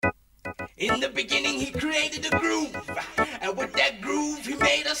In the beginning he created a groove, and with that groove he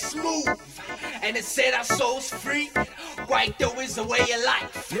made us smooth, and it set our souls free. Kwaito is a way of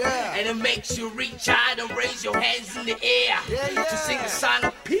life, and it makes you reach out and raise your hands in the air to sing a song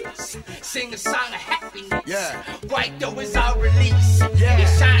of peace, sing a song of happiness. Kwaito is our release,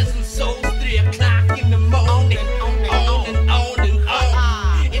 it shines in souls 3 o'clock in the morning, on and on and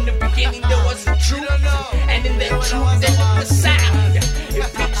on. In the beginning there was a truth, and in that truth there was a sound.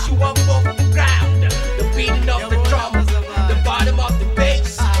 It picks you up off the ground, the beating of the drum, the bottom of the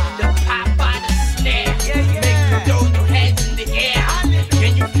bass, the pop of the snare. Make you throw your hands in the air.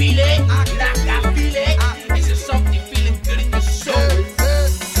 Can you feel it? Like I feel it? Is there something feeling good in your soul?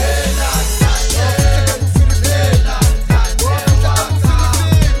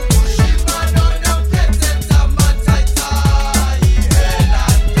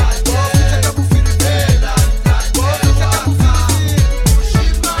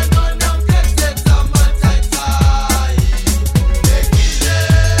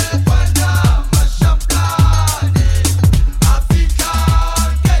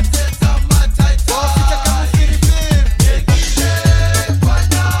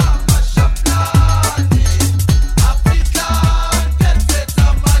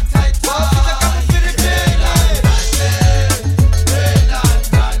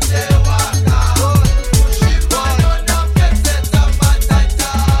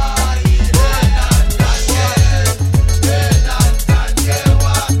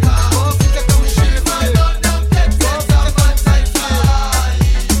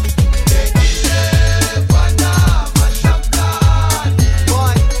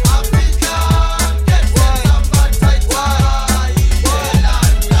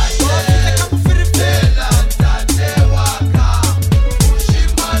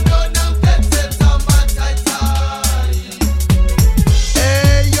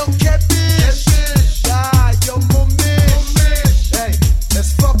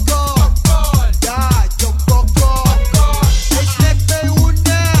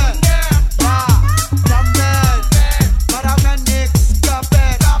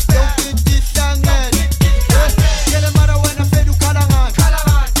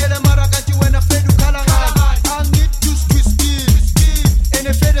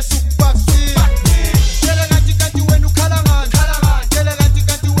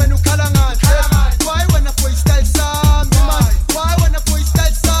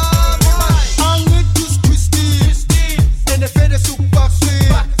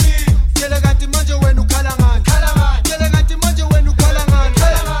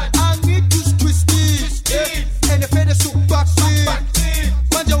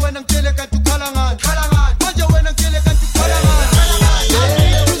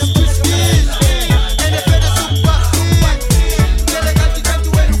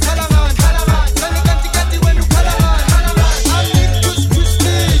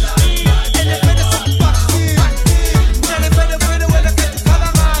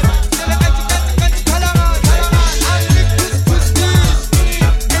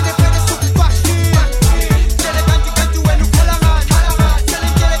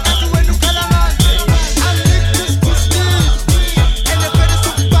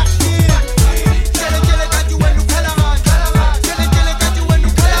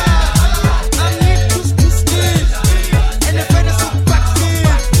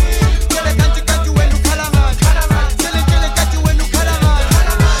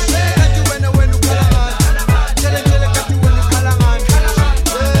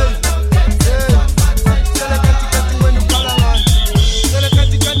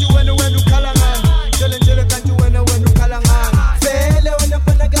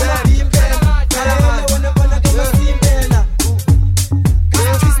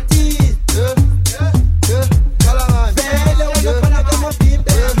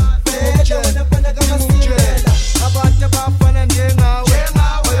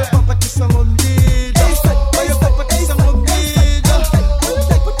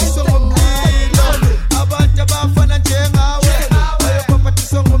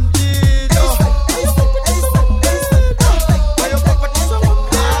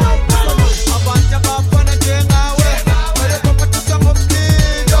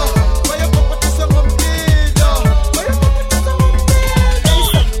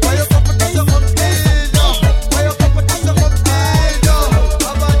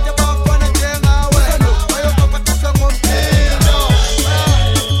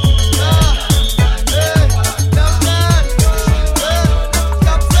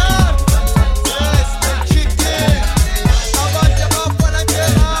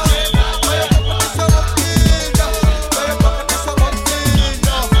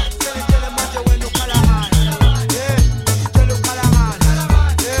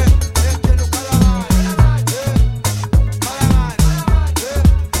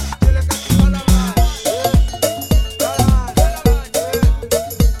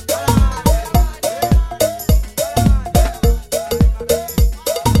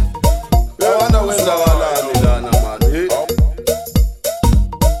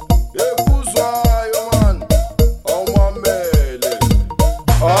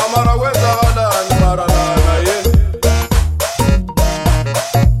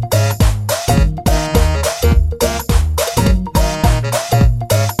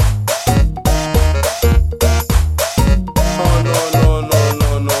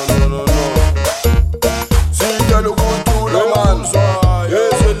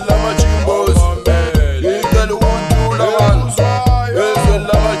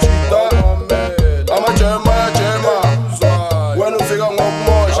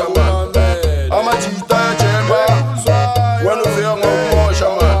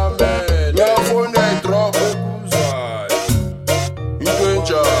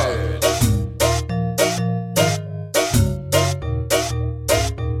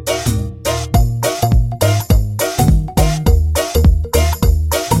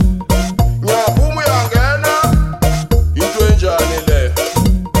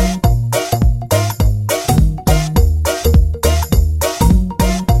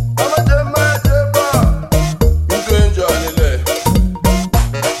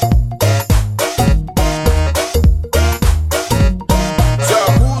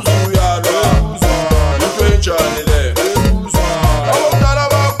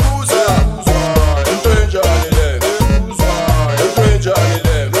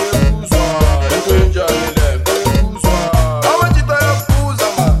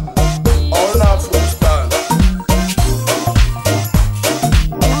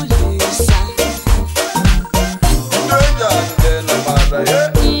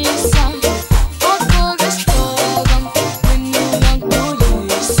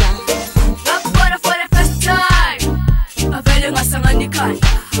 ikhanda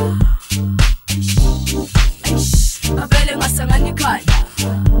avele ngasangana ikhanda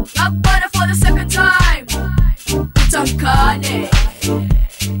ngakubona for the second time utangane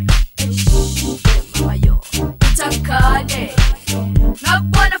mama yo utangane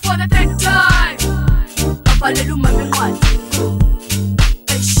ngakubona for the third time abhalela umama incwadi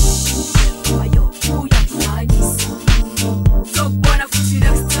mama yo uyangihlanisa sokubona futhi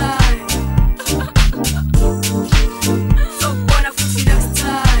next time sokubona futhi next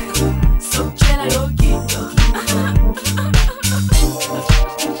time sokutshela yonke into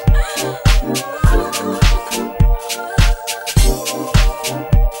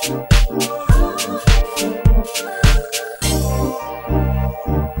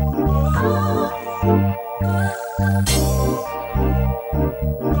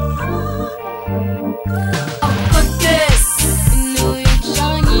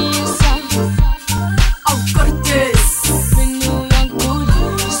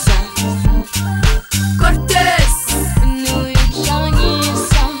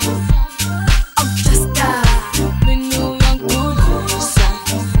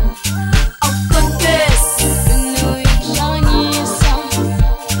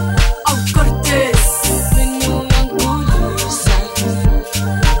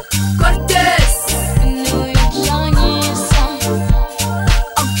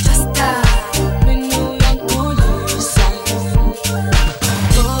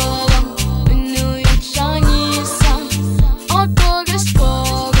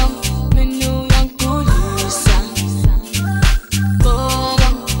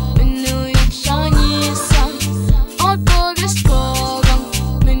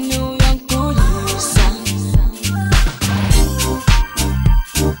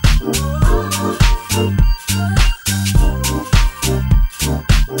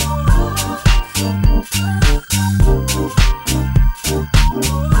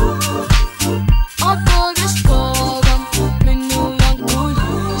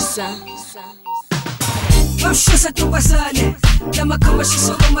Mamshisa tumbasane Lama kama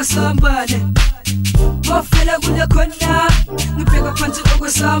shiso kama sambane Wafela kule kona Nipeka panti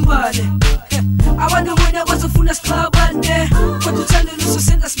kwa sambane Awana mwana wazofuna sklabane Kwa tutane luso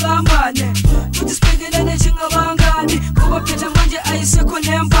senda sklambane Futi spengele ne chinga wangani Kwa peta manje aise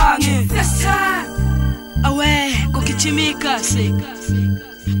kone mbange Festa Awe kukichimika se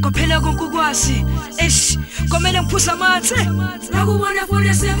Kwa pela kunkukwasi Ish Kwa mele mpusa mate Nakubona for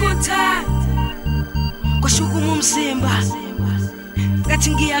the second time Kwashukumu mzimba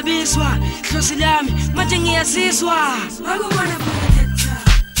Ngathi ngiyabizwa Hlosi lami manje ngiyazizwa Akubona kuletha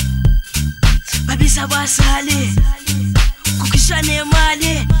Babisa basali Kukhishane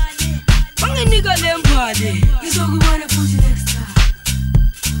imali Banginika lempali Ngizokubona futhi next time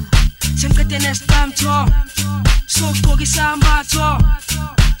Semkete nestamtho Sogqoka isambatho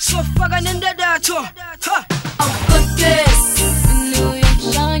Sofaka nendadatho Ha Awukontesi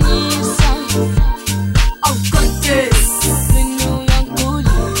Uyangihlanisa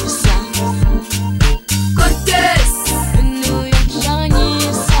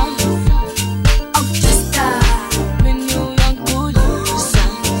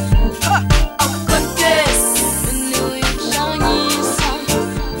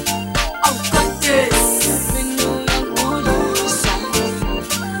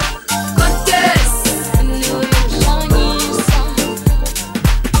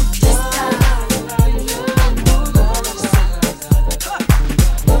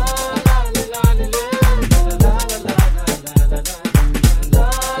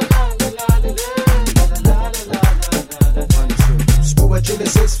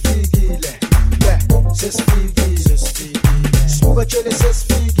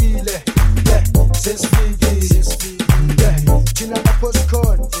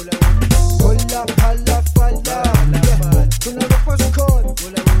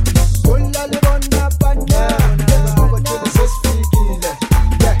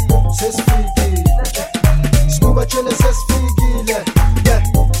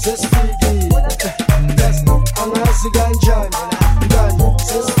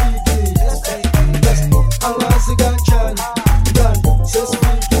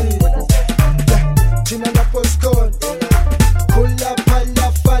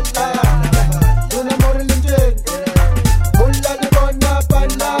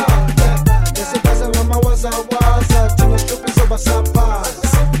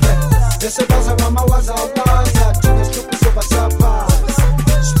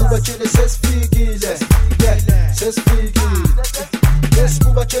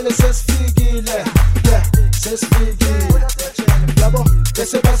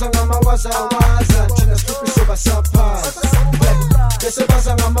bese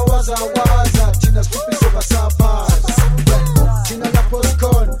baza ngamawazawaza thina sikhuphiso basaphaza thina lapho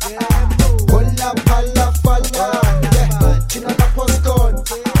sikhona hola phala phala thina lapho sikhona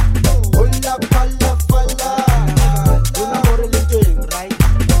hola phala phala una more leteng right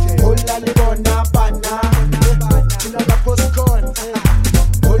hola le bona bana thina lapho sikhona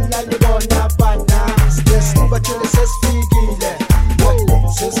hola le bona bana sesiba tshele sesifikile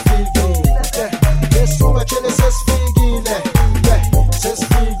sesifikile sesiba tshele sesifikile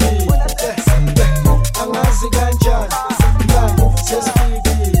sesifikile angazi kanjani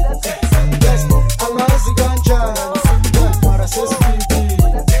sesifikile angazi kanjani mara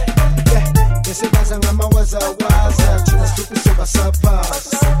sesifikile bese baza ngamawazawaza thina sikhuphiso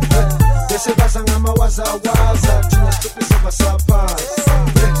basaphaza bese baza ngamawazawaza thina sikhuphiso basaphaza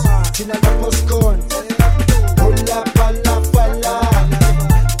thina lapho sikhona hola phala phala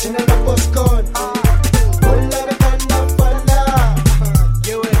thina lapho sikhona hola phala phala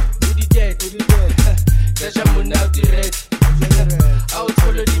yewe udidede gasha muna udirete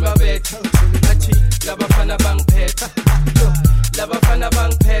awutholo limabethe athi labafana bangiphethe labafana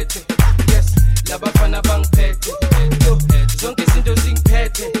bangiphethe yes labafana bangiphethe zonke izinto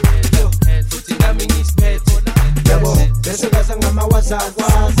zingiphethe futhi nami ngisiphethe yabo bese baza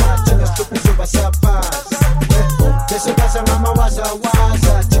ngamawazawaza thina sikhuphiso basaphaza bese baza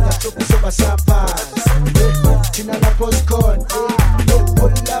ngamawazawaza thina sikhuphiso basaphaza thina lapho sikhona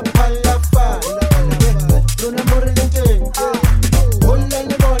hola phala phala lona more leteng hola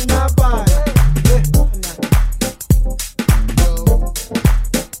le bona bana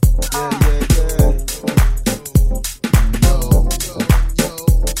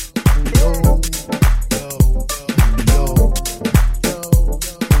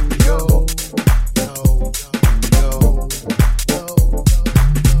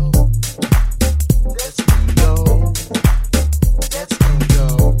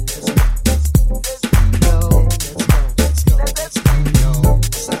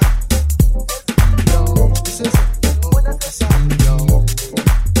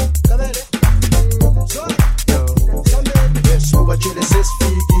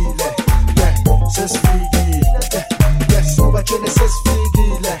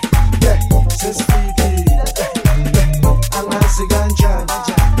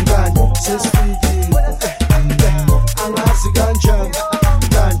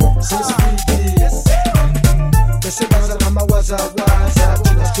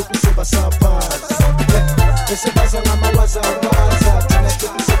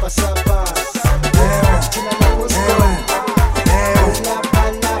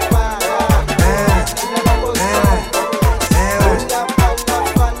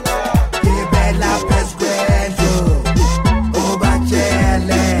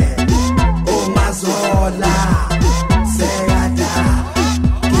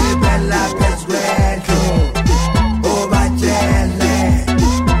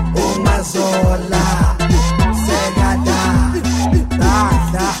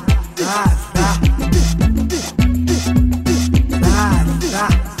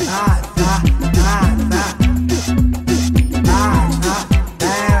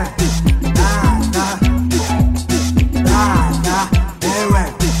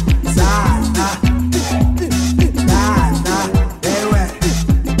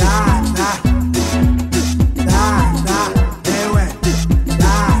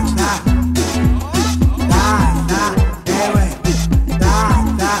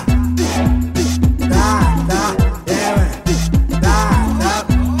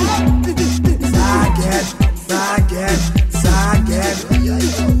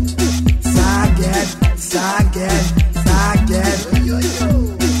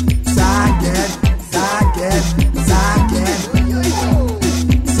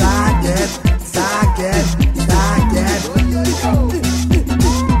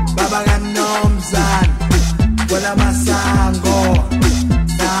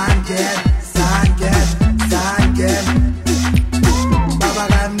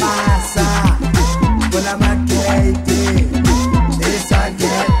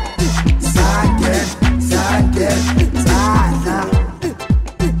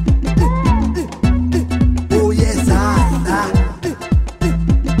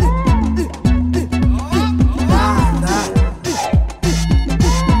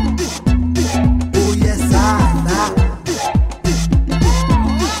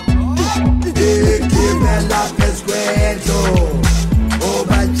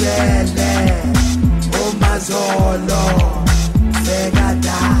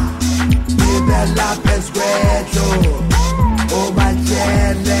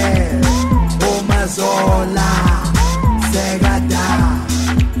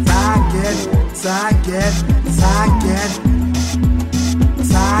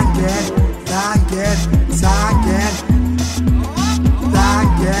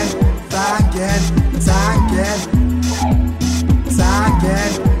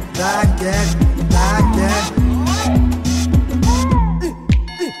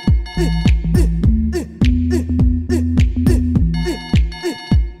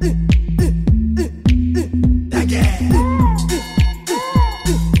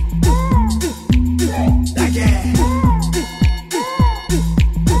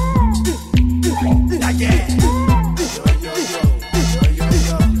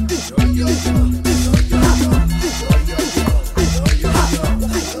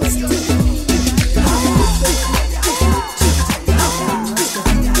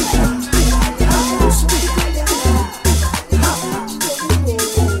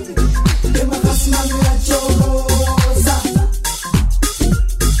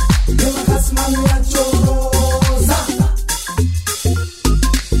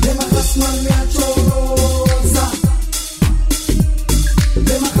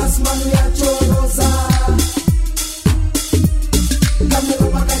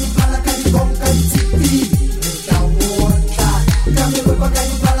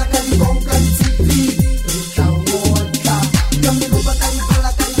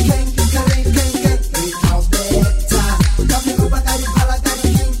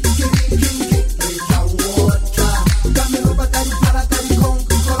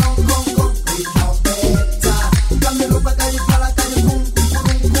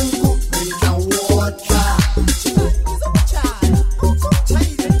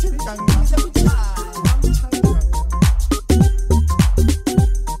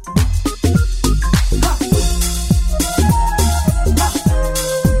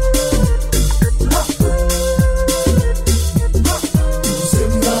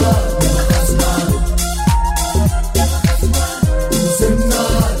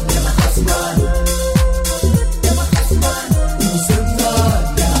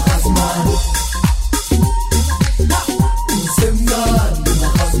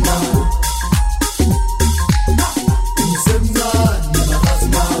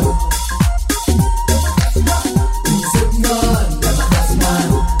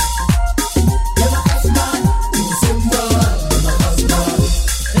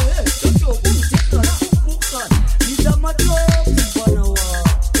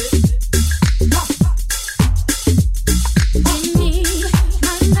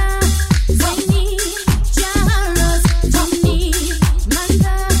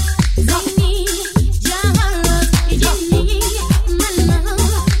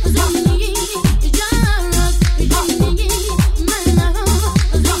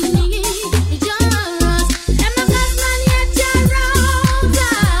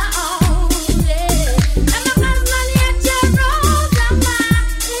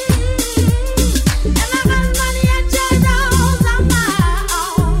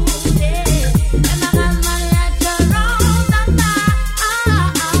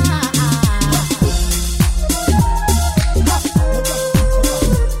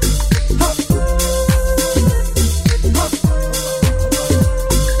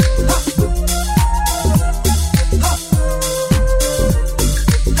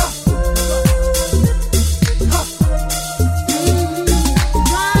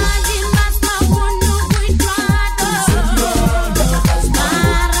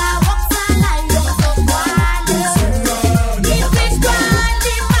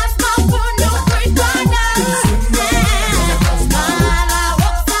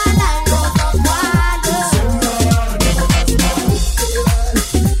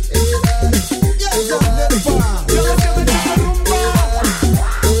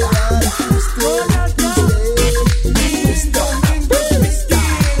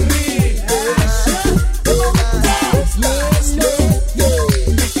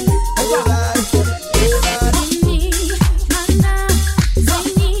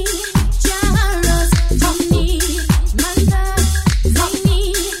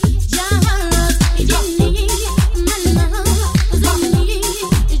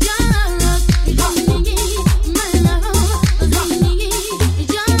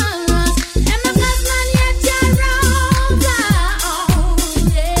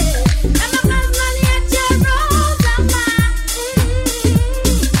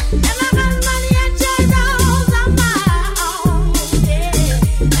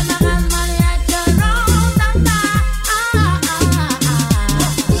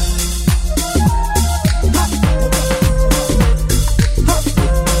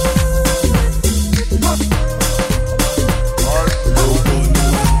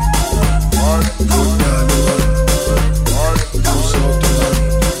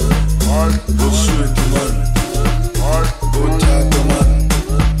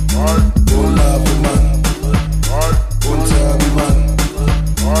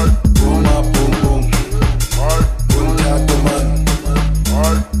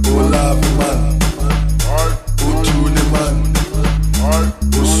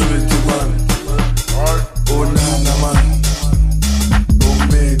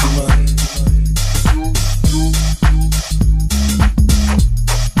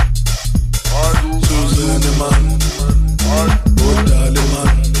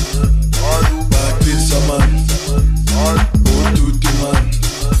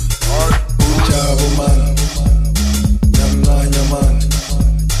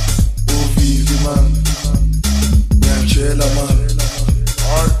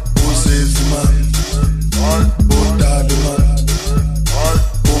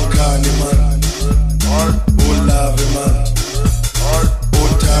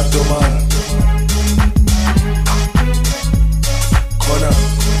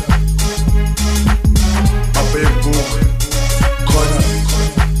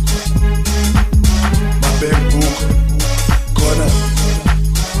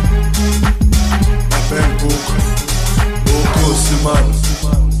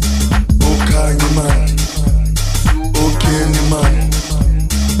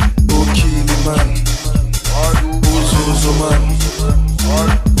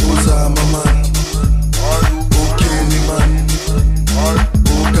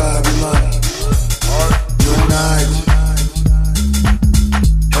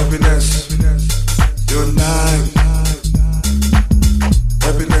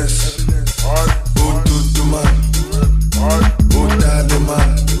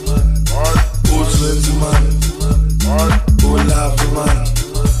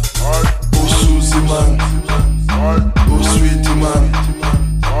man, oh sweetie man,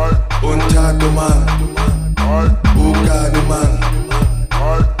 untado man, ugani man,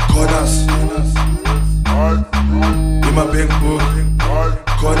 corners, in my bank book,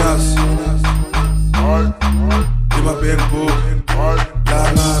 corners, in my bank book,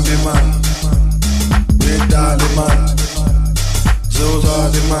 Lama man, Medali man, Zoza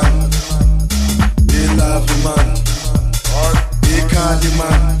the man, they love the man, they call the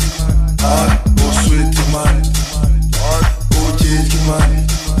man, oh sweetie man, oh jaded man,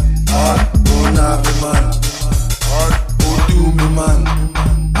 oh love man, oh do me man,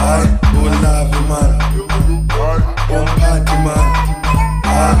 oh love man, oh party man,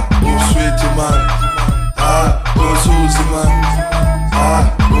 oh sweetie man, oh Susie man,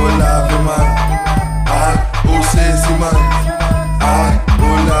 oh love man, oh sexy man,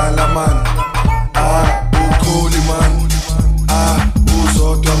 oh lala man, oh cool man, oh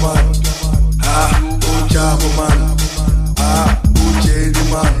soda man, oh jabo man, oh jaded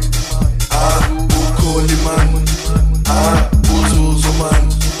man, oh cool man, oh Susie man,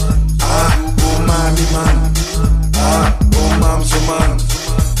 oh mommy man, oh mamsa man,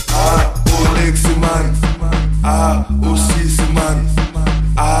 oh Lexi man, oh Sisi man,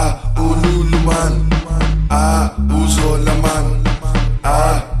 oh Lulu man, oh Zola man,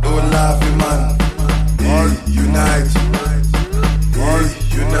 oh Lavi man, unite,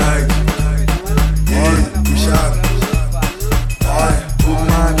 unite, Kushan, oh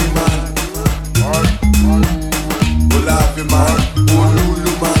Mani man, oh Lavi man, oh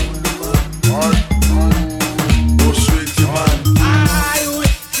Lulu man, oh Sweetie man.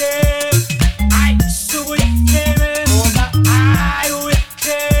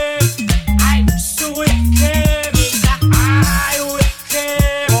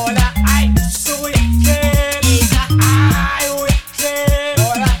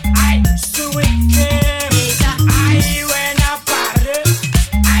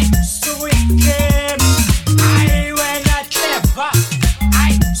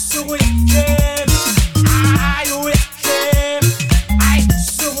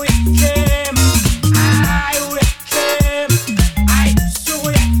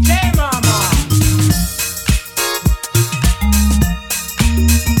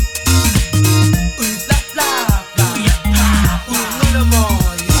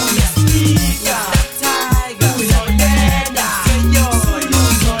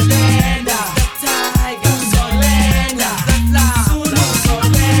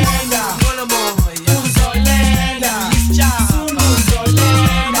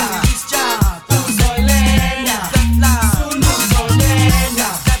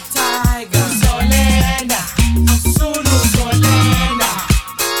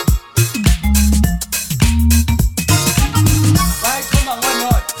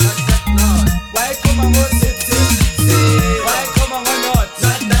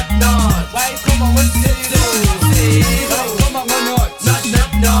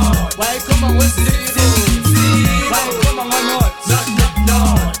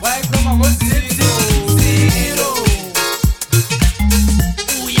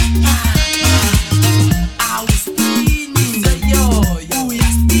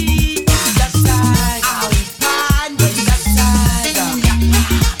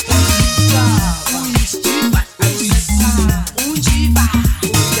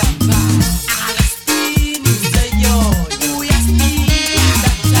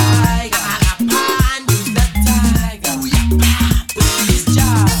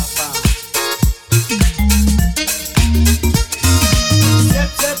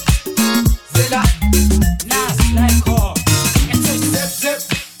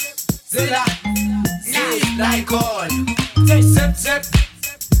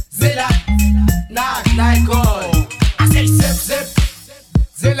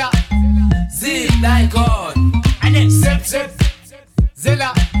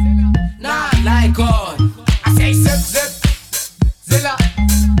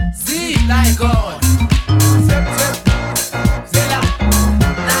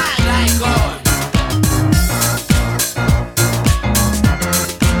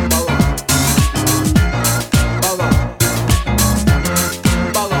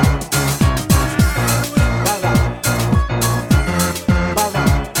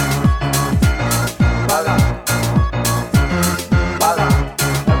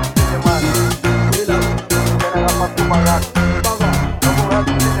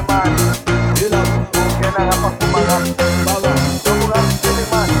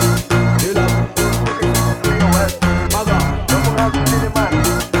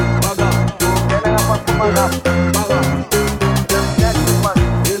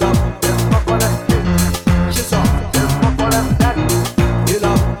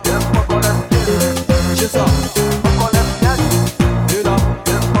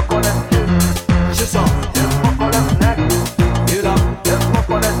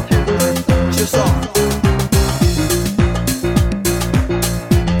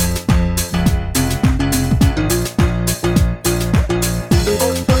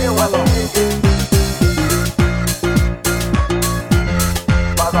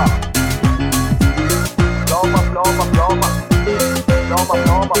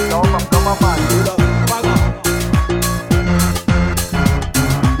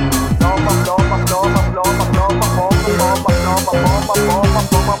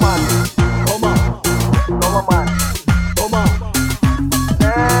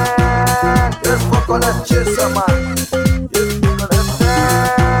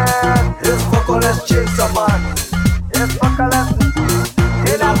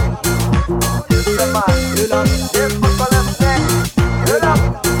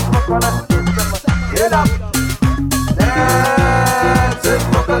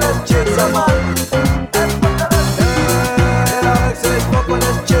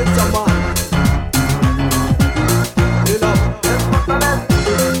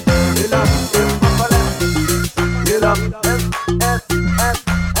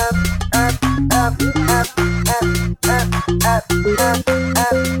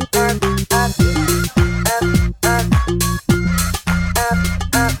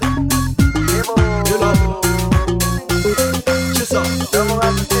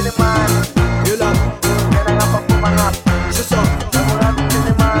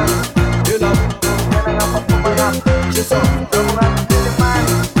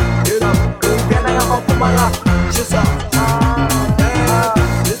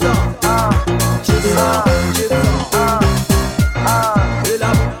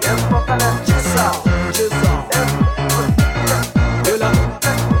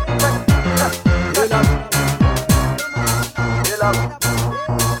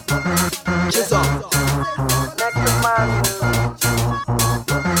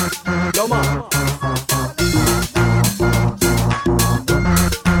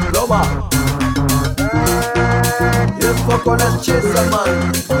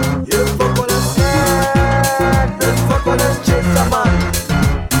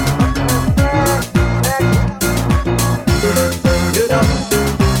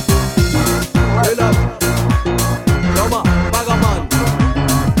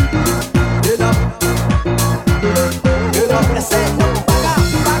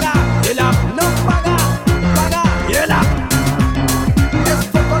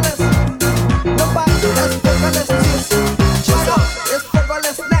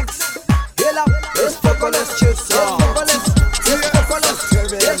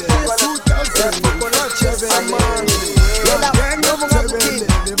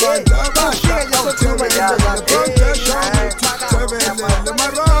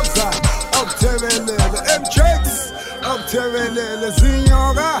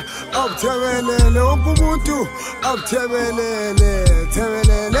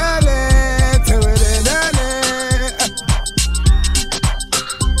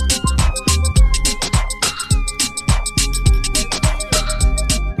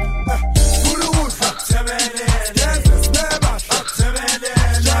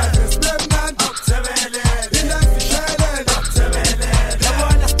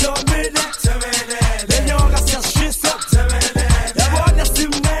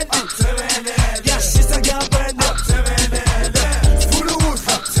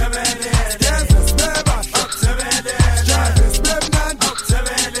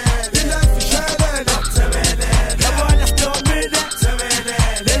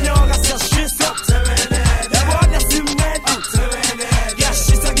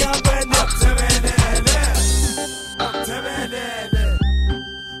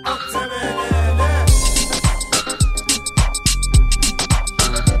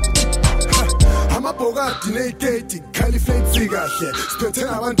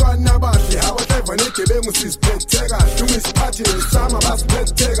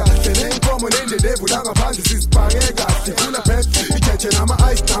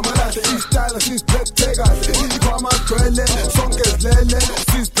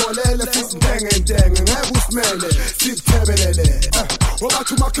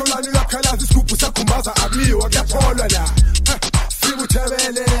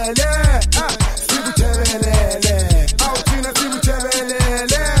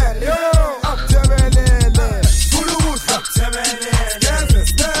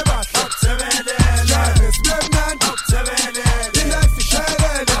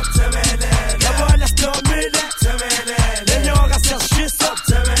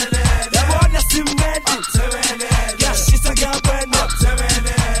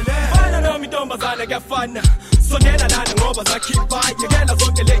 Sonera na Siyazithanda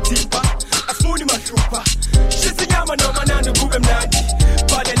zonke lethipha asifuni mahlupha shisa inyama noma nani kube mnandi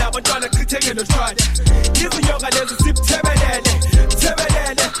bale nabantwana chitheke notshwala izinyoka lezi sibthebelele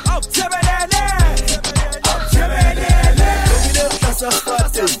thebelele awuthebelele awuthebelele ngile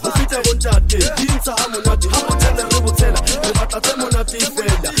hlasa ufita bontate insa hamonati hamotela rebotela lebatata monati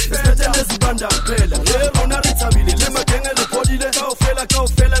fela espete nezibanda phela yebona rithabile lemagenge lepholile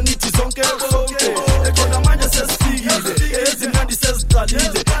kawufela nithi zonke bonke ekona manje sesifikile ezimnandi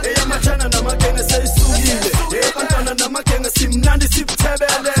seziqalile eyamachana namagenge seyisukile ebantwana namagenge simnandi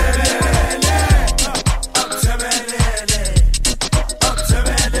sibthebele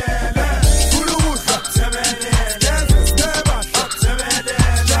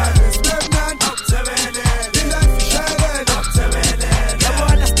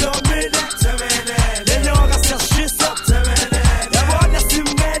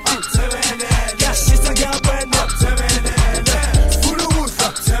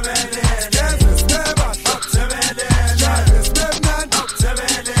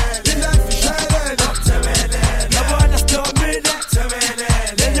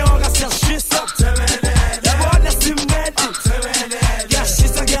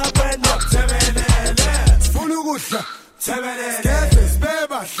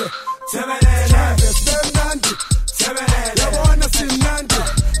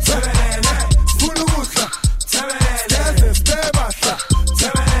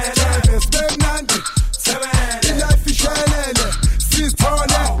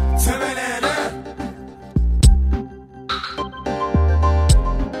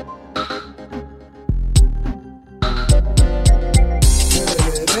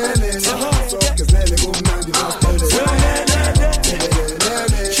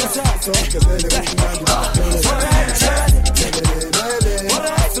Cause